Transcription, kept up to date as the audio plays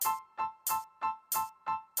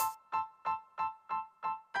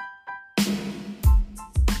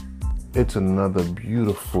It's another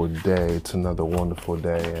beautiful day. It's another wonderful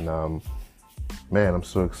day. And man, I'm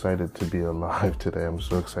so excited to be alive today. I'm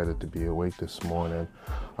so excited to be awake this morning.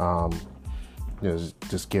 Um,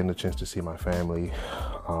 just getting a chance to see my family.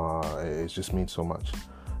 It just means so much.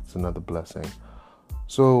 It's another blessing.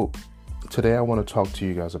 So today I want to talk to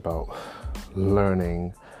you guys about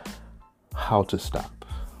learning how to stop.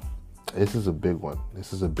 This is a big one.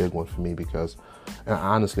 This is a big one for me because, and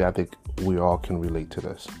honestly, I think we all can relate to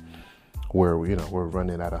this. Where we're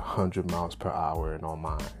running at 100 miles per hour in our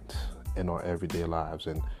minds, in our everyday lives,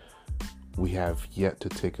 and we have yet to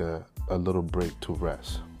take a little break to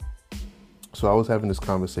rest. So I was having this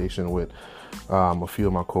conversation with a few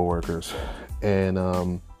of my coworkers, and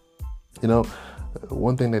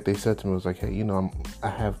one thing that they said to me was like, "Hey,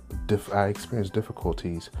 I experience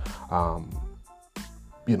difficulties,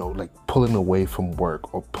 like pulling away from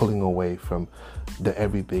work or pulling away from the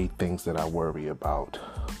everyday things that I worry about.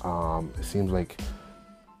 It seems like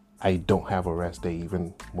I don't have a rest day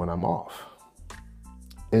even when I'm off."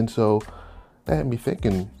 And so that had me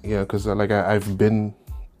thinking, because I've been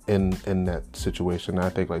in that situation. I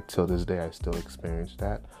think like till this day I still experience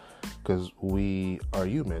that because we are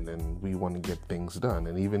human and we want to get things done.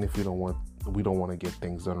 And even if we don't want to get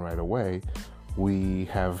things done right away, we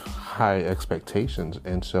have high expectations.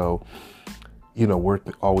 And so, we're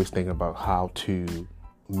always thinking about how to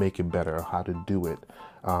make it better, how to do it,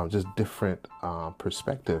 just different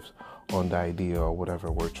perspectives on the idea or whatever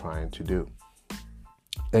we're trying to do.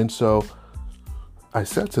 And so I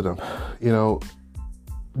said to them,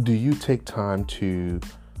 do you take time to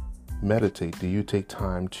meditate? Do you take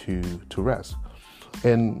time to rest?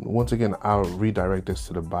 And once again, I'll redirect this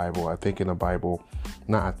to the Bible. I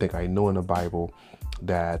know in the Bible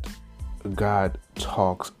that God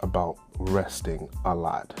talks about resting a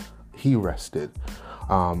lot. He rested.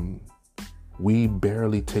 We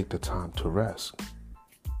barely take the time to rest.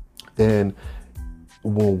 And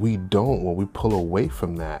when we pull away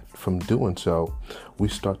from that, from doing so, we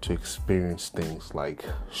start to experience things like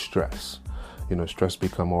stress. Stress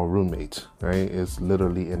become our roommates, right? It's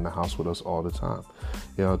literally in the house with us all the time,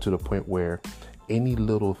 to the point where any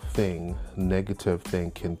little thing, negative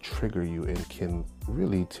thing can trigger you and can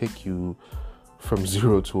really take you from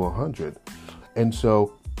 0 to 100. And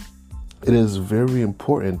so it is very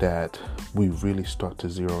important that we really start to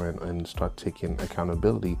zero in and start taking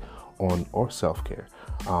accountability on our self-care,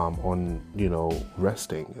 on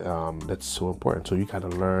resting. That's so important. So you got to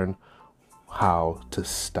learn how to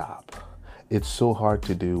stop. It's so hard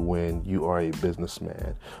to do when you are a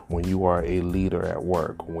businessman, when you are a leader at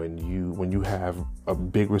work, when you have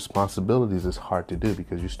big responsibilities. It's hard to do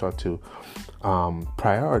because you start to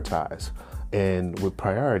prioritize. And with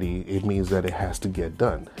priority, it means that it has to get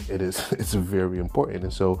done. It's very important.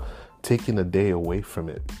 And so taking a day away from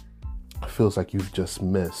it feels like you've just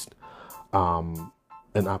missed an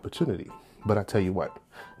opportunity. But I tell you what,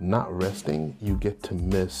 not resting, you get to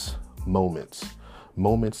miss moments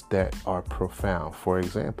that are profound. For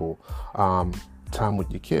example, time with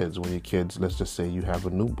your kids. When your kids, let's just say you have a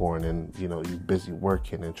newborn and you're busy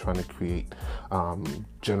working and trying to create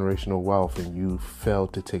generational wealth, and you fail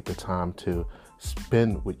to take the time to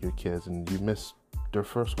spend with your kids, and you miss their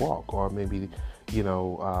first walk, or maybe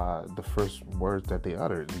the first words that they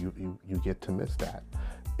uttered. You get to miss that.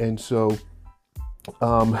 And so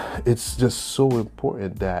it's just so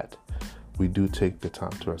important that we do take the time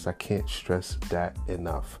to rest. I can't stress that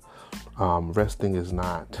enough. Resting is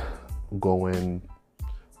not going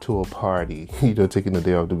to a party, taking the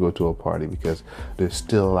day off to go to a party, because there's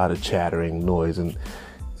still a lot of chattering noise, and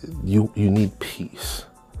you need peace,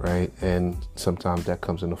 right? And sometimes that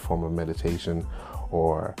comes in the form of meditation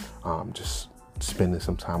or just spending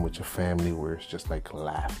some time with your family where it's just like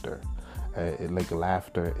laughter.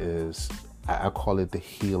 Laughter is, I call it the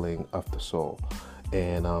healing of the soul.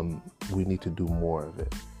 And we need to do more of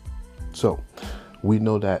it. So we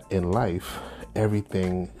know that in life,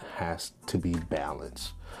 everything has to be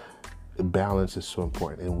balanced. Balance is so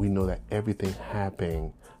important. And we know that everything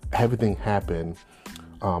happened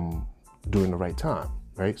during the right time,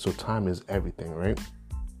 right? So time is everything, right?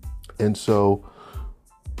 And so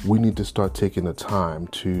we need to start taking the time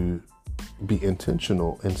to be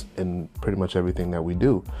intentional in pretty much everything that we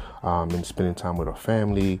do, and spending time with our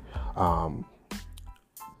family,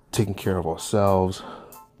 taking care of ourselves,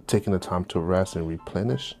 taking the time to rest and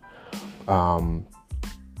replenish,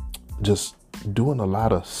 just doing a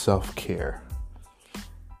lot of self-care.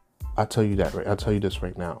 I tell you this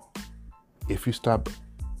right now. If you stop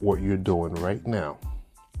what you're doing right now,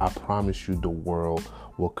 I promise you the world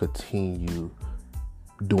will continue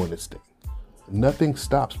doing its thing. Nothing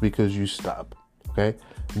stops because you stop. Okay?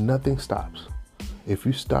 Nothing stops. If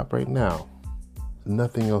you stop right now,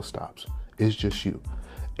 nothing else stops. It's just you.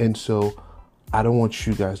 And so I don't want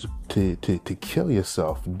you guys to kill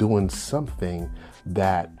yourself doing something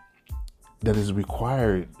that is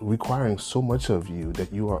requiring so much of you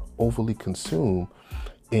that you are overly consumed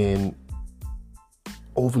and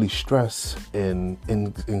overly stressed, and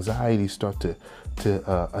anxiety start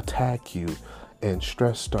to attack you, and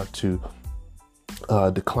stress start to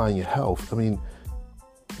decline your health. I mean,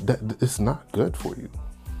 that it's not good for you.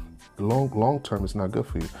 Long term, it's not good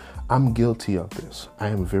for you. I'm guilty of this. I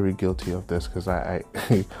am very guilty of this because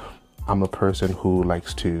I'm a person who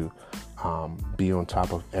likes to be on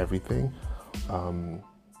top of everything.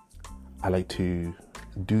 I like to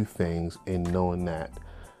do things in knowing that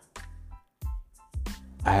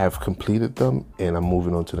I have completed them and I'm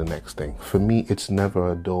moving on to the next thing. For me, it's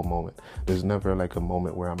never a dull moment. There's never like a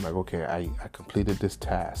moment where I'm like, okay, I completed this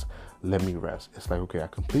task. Let me rest. It's like, okay, I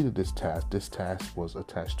completed this task. This task was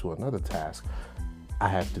attached to another task. I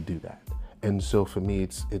have to do that. And so for me,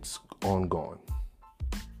 it's ongoing.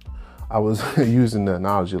 I was using the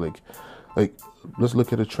analogy like let's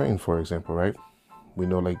look at a train, for example, right? We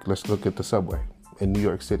know, like, let's look at the subway in New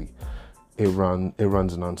York City. It runs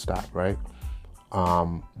nonstop, right?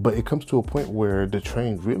 But it comes to a point where the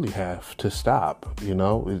train really have to stop,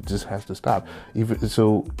 it just has to stop. Even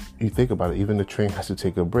so, you think about it, even the train has to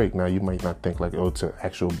take a break. Now, you might not think like, oh, it's an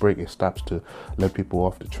actual break. It stops to let people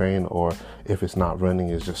off the train, or if it's not running,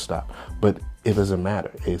 it's just stop. But it doesn't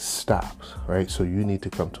matter. It stops, right? So you need to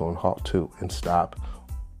come to a halt too and stop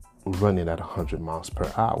running at 100 miles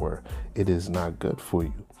per hour. It is not good for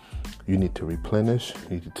you. You need to replenish.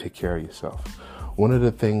 You need to take care of yourself. One of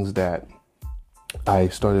the things that I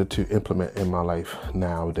started to implement in my life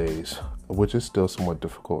nowadays, which is still somewhat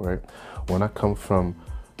difficult, right? When I come from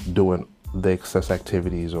doing the excess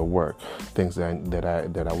activities or work, things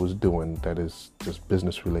that I was doing that is just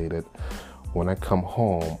business related, when I come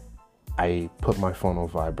home, I put my phone on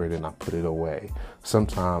vibrate and I put it away.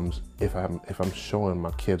 Sometimes if I'm showing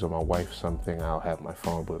my kids or my wife something, I'll have my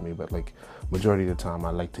phone with me, but like majority of the time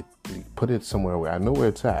I like to put it somewhere where I know where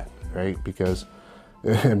it's at, right? Because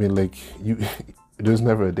I mean, like, there's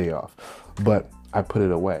never a day off, but I put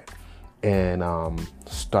it away and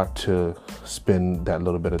start to spend that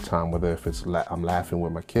little bit of time, whether if it's I'm laughing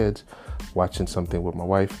with my kids, watching something with my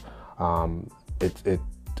wife.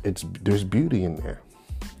 There's beauty in there,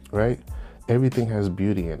 right? Everything has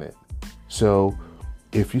beauty in it. So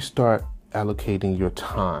if you start allocating your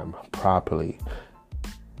time properly,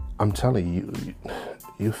 I'm telling you,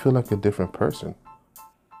 you feel like a different person.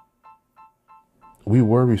 We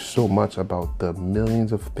worry so much about the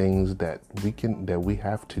millions of things that we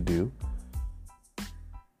have to do,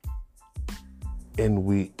 and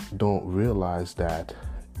we don't realize that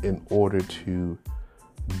in order to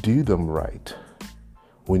do them right,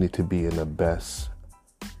 we need to be in the best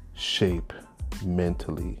shape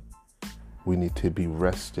mentally. We need to be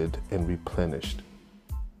rested and replenished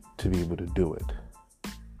to be able to do it.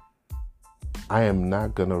 I am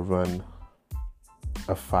not gonna run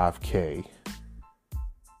a 5K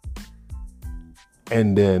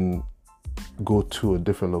and then go to a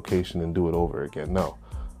different location and do it over again. No.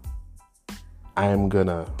 I am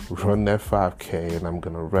gonna run that 5K and I'm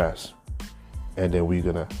gonna rest. And then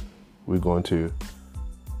we're going to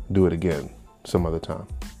do it again some other time.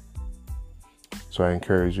 So I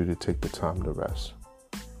encourage you to take the time to rest.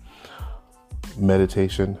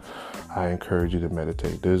 Meditation, I encourage you to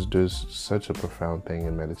meditate. There's such a profound thing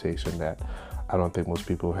in meditation that I don't think most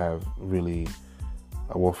people have really,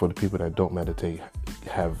 well, for the people that don't meditate,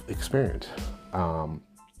 have experienced.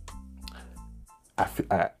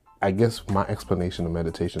 I guess my explanation of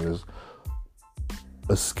meditation is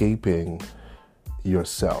escaping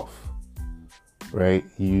yourself, right?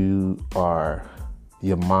 Your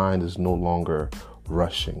mind is no longer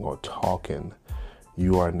rushing or talking.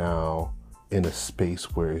 You are now in a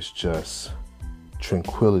space where it's just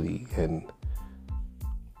tranquility and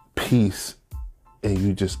peace, and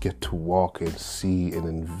you just get to walk and see and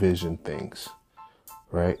envision things,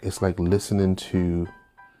 right? It's like listening to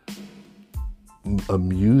a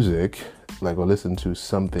music, or listen to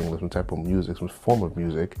something, some type of music, some form of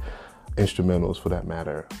music, instrumentals for that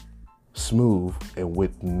matter, smooth and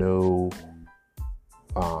with no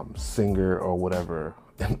singer or whatever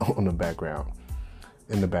in the background.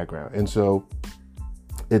 And so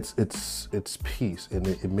it's peace, and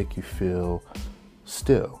it make you feel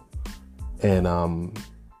still. And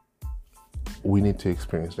we need to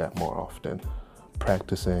experience that more often.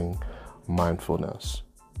 Practicing mindfulness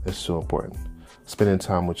is so important. Spending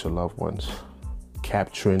time with your loved ones,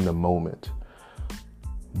 capturing the moment,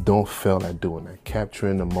 Don't fail at doing that.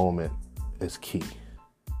 Capturing the moment is key.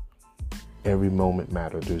 Every moment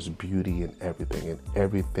matters. There's beauty in everything, and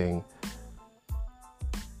everything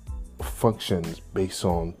functions based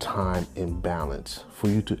on time imbalance for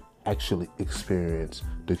you to actually experience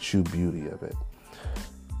the true beauty of it.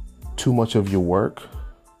 Too much of your work,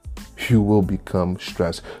 you will become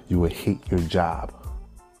stressed. You will hate your job.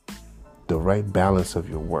 The right balance of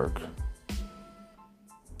your work,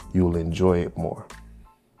 you will enjoy it more.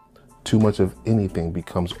 Too much of anything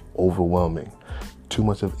becomes overwhelming. Too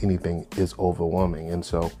much of anything is overwhelming. And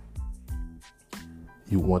so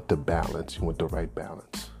you want the balance. You want the right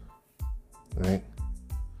balance. Right?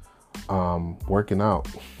 Working out.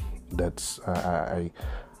 That's I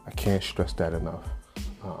can't stress that enough.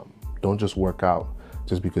 Don't just work out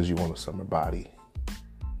just because you want a summer body.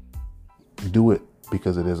 Do it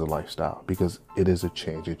because it is a lifestyle, because it is a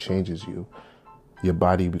change. It changes you. Your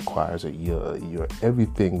body requires it. Your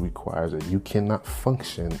everything requires it. You cannot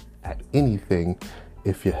function at anything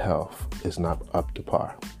if your health is not up to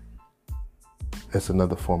par. It's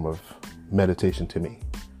another form of meditation to me,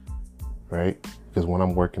 right? Because when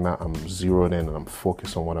I'm working out, I'm zeroed in and I'm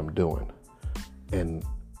focused on what I'm doing. And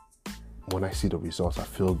when I see the results, I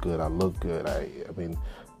feel good. I look good. I mean,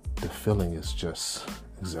 the feeling is just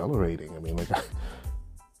exhilarating. I mean, like,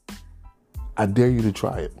 I dare you to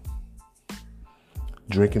try it.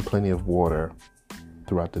 Drinking plenty of water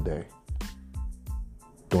throughout the day.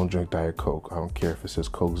 Don't drink Diet Coke. I don't care if it says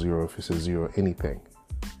Coke Zero, if it says zero, anything.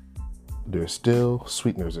 There's still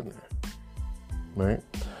sweeteners in there, right?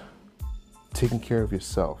 Taking care of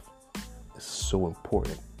yourself is so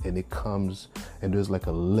important. And it comes, and there's like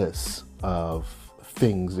a list of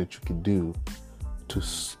things that you can do to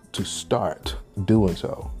start doing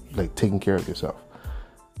so, like taking care of yourself.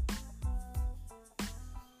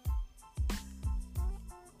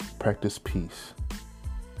 Practice peace,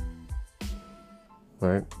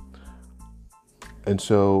 right? And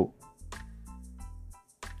so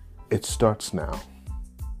it starts now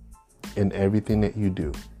in everything that you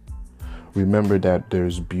do. Remember that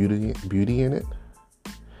there's beauty in it,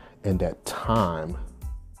 and that time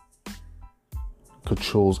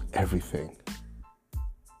controls everything.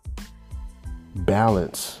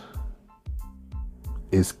 Balance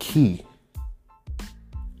is key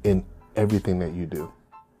in everything that you do.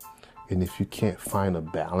 And if you can't find a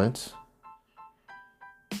balance,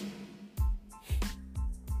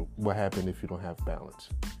 what happens if you don't have balance?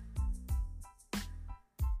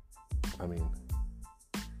 I mean,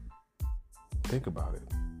 think about it.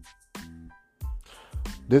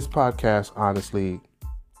 This podcast, honestly,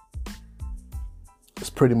 is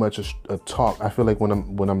pretty much a talk. I feel like when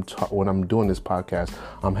I'm doing this podcast,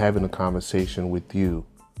 I'm having a conversation with you,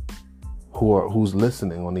 who's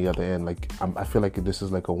listening on the other end. Like, I feel like this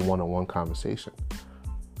is like a one-on-one conversation.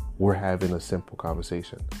 We're having a simple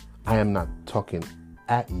conversation. I am not talking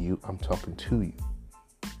at you. I'm talking to you.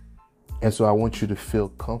 And so I want you to feel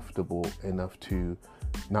comfortable enough to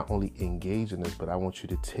not only engage in this, but I want you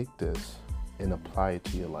to take this and apply it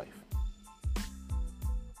to your life.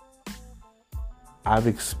 I've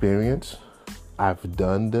experienced, I've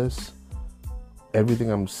done this.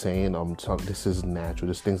 Everything I'm saying, this is natural.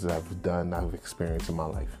 There's things that I've done, I've experienced in my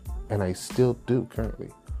life. And I still do currently.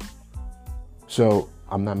 So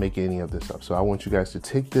I'm not making any of this up. So I want you guys to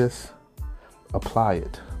take this, apply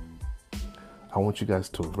it. I want you guys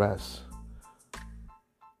to rest.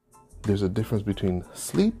 There's a difference between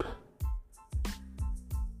sleep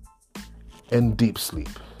and deep sleep.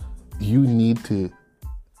 You need to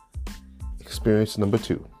experience number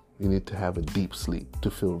 2. You need to have a deep sleep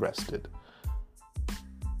to feel rested.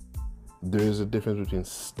 There is a difference between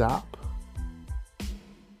stop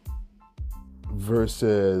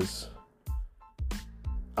versus,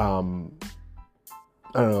 I don't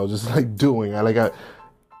know, just like doing.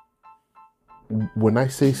 When I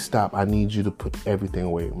say stop, I need you to put everything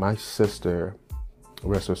away. My sister,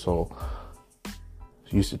 rest her soul,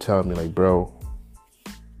 she used to tell me, like, bro,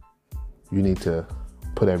 you need to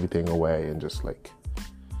put everything away and just like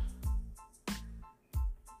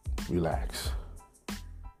relax.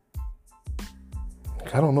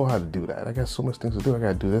 I don't know how to do that. I got so much things to do. I got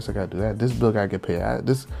to do this. I got to do that. This bill got to get paid.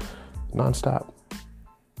 This nonstop.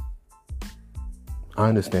 I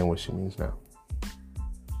understand what she means now.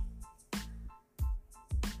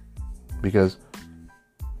 Because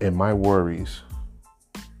in my worries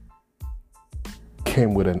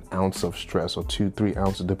came with an ounce of stress, or 2-3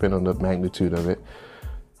 ounces, depending on the magnitude of it.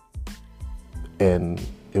 And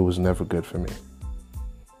it was never good for me.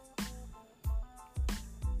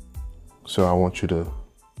 So I want you to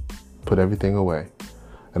put everything away,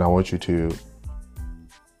 and I want you to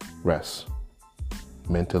rest.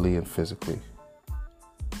 mentally and physically.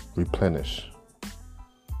 Replenish.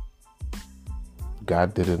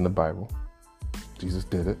 God did it in the Bible. Jesus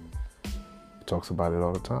did it. He talks about it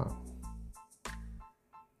all the time.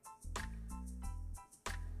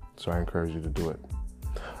 So I encourage you to do it.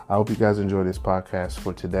 I hope you guys enjoy this podcast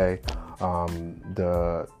for today.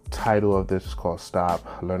 The title of this is called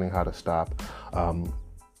Stop, Learning How to Stop.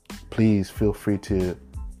 Please feel free to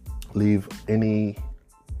leave any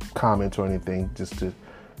comments or anything just to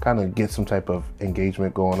kind of get some type of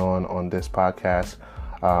engagement going on this podcast.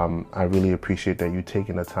 I really appreciate that you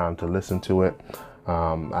taking the time to listen to it.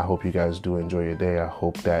 I hope you guys do enjoy your day. I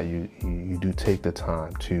hope that you do take the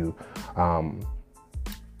time to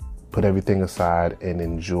put everything aside and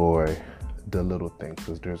enjoy the little things,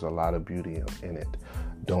 because there's a lot of beauty in it.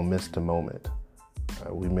 Don't miss the moment.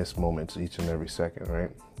 We miss moments each and every second,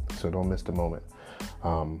 right? So don't miss the moment.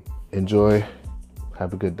 Enjoy.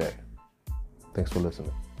 Have a good day. Thanks for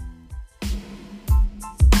listening.